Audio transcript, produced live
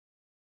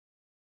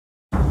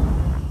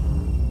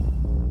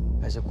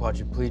As a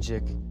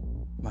quadriplegic, it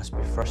must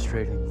be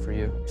frustrating for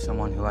you.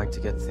 Someone who liked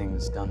to get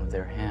things done with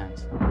their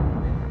hands.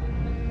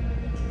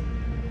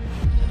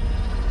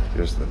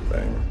 Here's the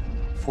thing.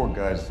 4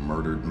 guys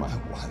murdered my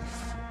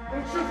wife.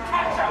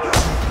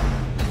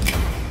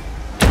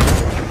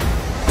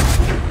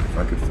 If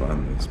I could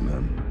find these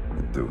men,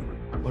 I'd do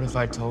it. What if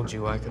I told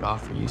you I could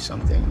offer you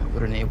something that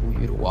would enable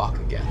you to walk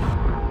again?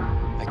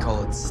 I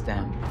call it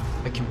STEM,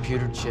 a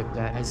computer chip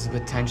that has the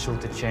potential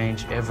to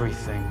change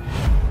everything.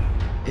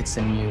 It's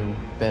a new,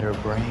 better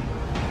brain.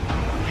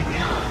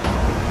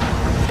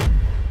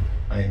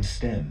 I am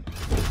STEM,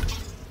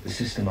 the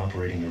system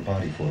operating your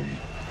body for you.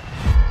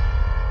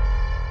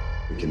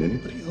 Can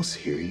anybody else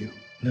hear you?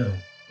 No,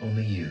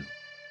 only you.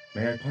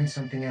 May I point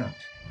something out?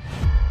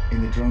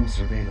 In the drone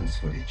surveillance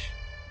footage,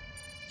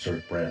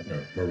 Sir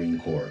Brantner, Marine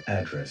Corps,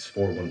 address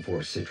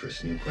 414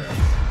 Citrus, Newground.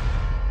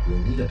 We'll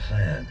need a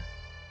plan.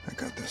 I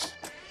got this.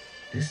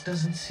 This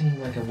doesn't seem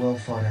like a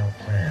well-thought-out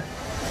plan.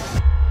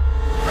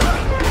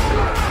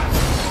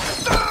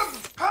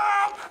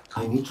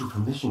 I need your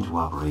permission to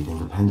operate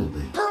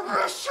independently.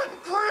 Permission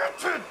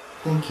granted!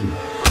 Thank you.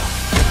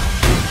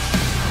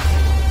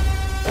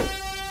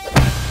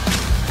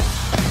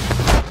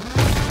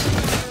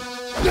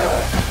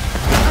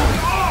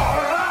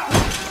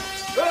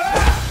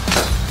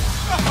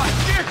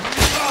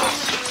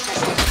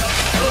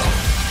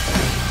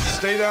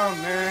 Stay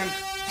down, man.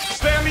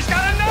 Sam, he's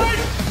got a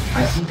knife!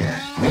 I see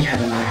that. We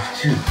have a knife,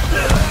 too.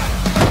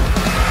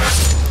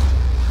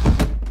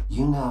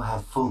 You now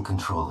have full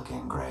control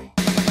again, Gray.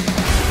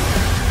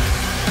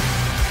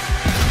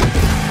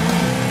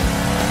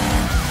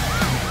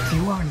 If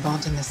you are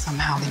involved in this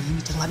somehow, then you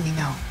need to let me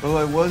know. Well,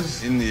 I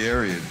was in the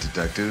area,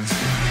 Detective.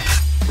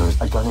 There's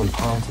a gun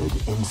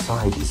implanted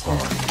inside his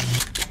hand.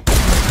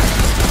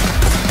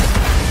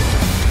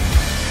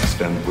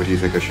 Stan, what do you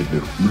think I should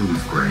do?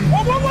 Move, Gray.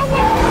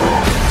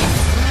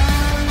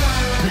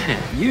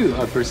 Man, you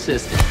are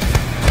persistent.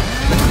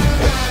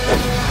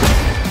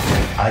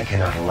 I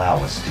cannot allow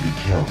us to be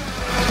killed.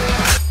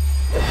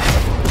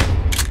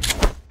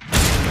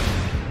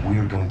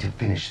 We're going to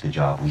finish the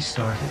job we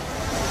started.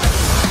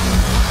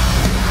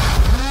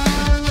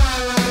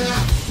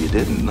 You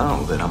didn't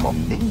know that I'm a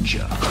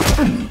ninja.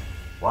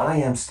 While I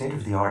am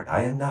state-of-the-art,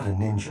 I am not a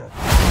ninja.